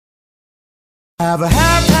Have a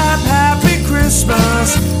happy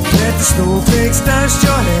Christmas. Let the snowflakes dust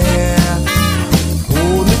your hair.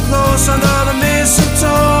 Hold me close under the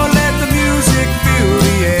mistletoe. Let the music fill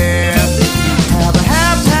the air. Have a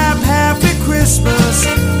happy Christmas.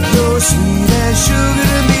 You're sweet as sugar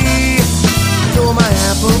to me. You're my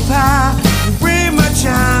apple pie. You ring my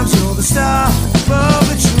chimes. You're the star above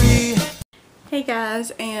the tree. Hey guys,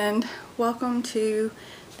 and welcome to,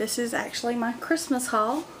 this is actually my Christmas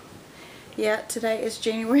haul. Yeah, today is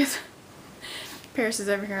January, Paris is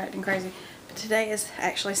over here acting crazy, but today is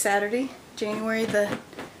actually Saturday, January the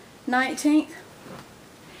 19th,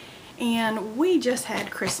 and we just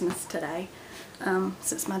had Christmas today,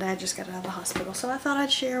 since my dad just got out of the hospital, so I thought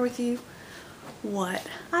I'd share with you what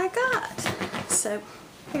I got. So,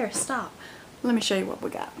 here, stop. Let me show you what we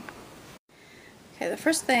got. Okay, the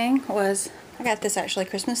first thing was, I got this actually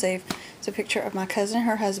Christmas Eve. It's a picture of my cousin,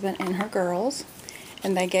 her husband, and her girls.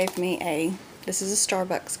 And they gave me this is a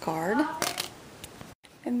Starbucks card.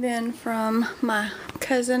 And then from my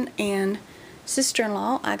cousin and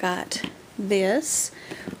sister-in-law, I got this,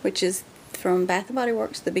 which is from Bath & Body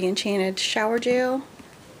Works, the Be Enchanted shower gel,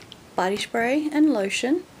 body spray, and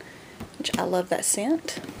lotion, which I love that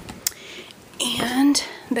scent. And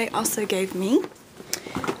they also gave me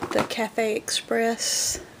the Cafe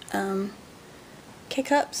Express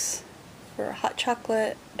K-Cups for hot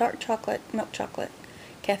chocolate, dark chocolate, milk chocolate,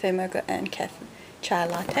 cafe mocha, and cafe chai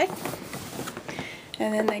latte.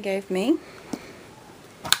 And then they gave me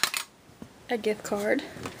a gift card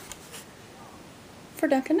for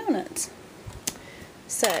Dunkin' Donuts.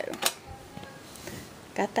 So,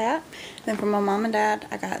 got that. Then from my mom and dad,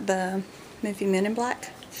 I got the movie Men in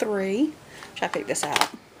Black 3, which I picked this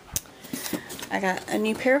out. I got a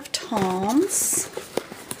new pair of Toms.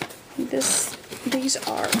 These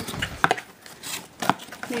are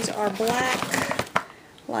black,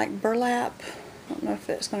 like burlap. I don't know if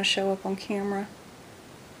it's going to show up on camera,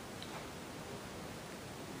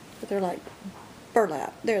 but they're like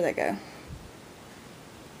burlap. There they go.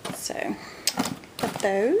 So, got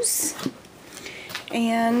those.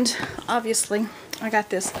 And obviously, I got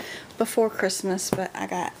this before Christmas, but I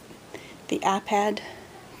got the iPad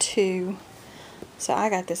 2. So I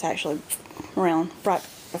got this actually around right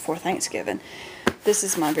before Thanksgiving. This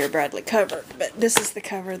is my Vera Bradley cover, but this is the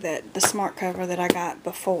cover the smart cover that I got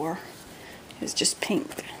before. It was just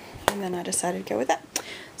pink, and then I decided to go with that.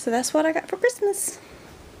 So that's what I got for Christmas.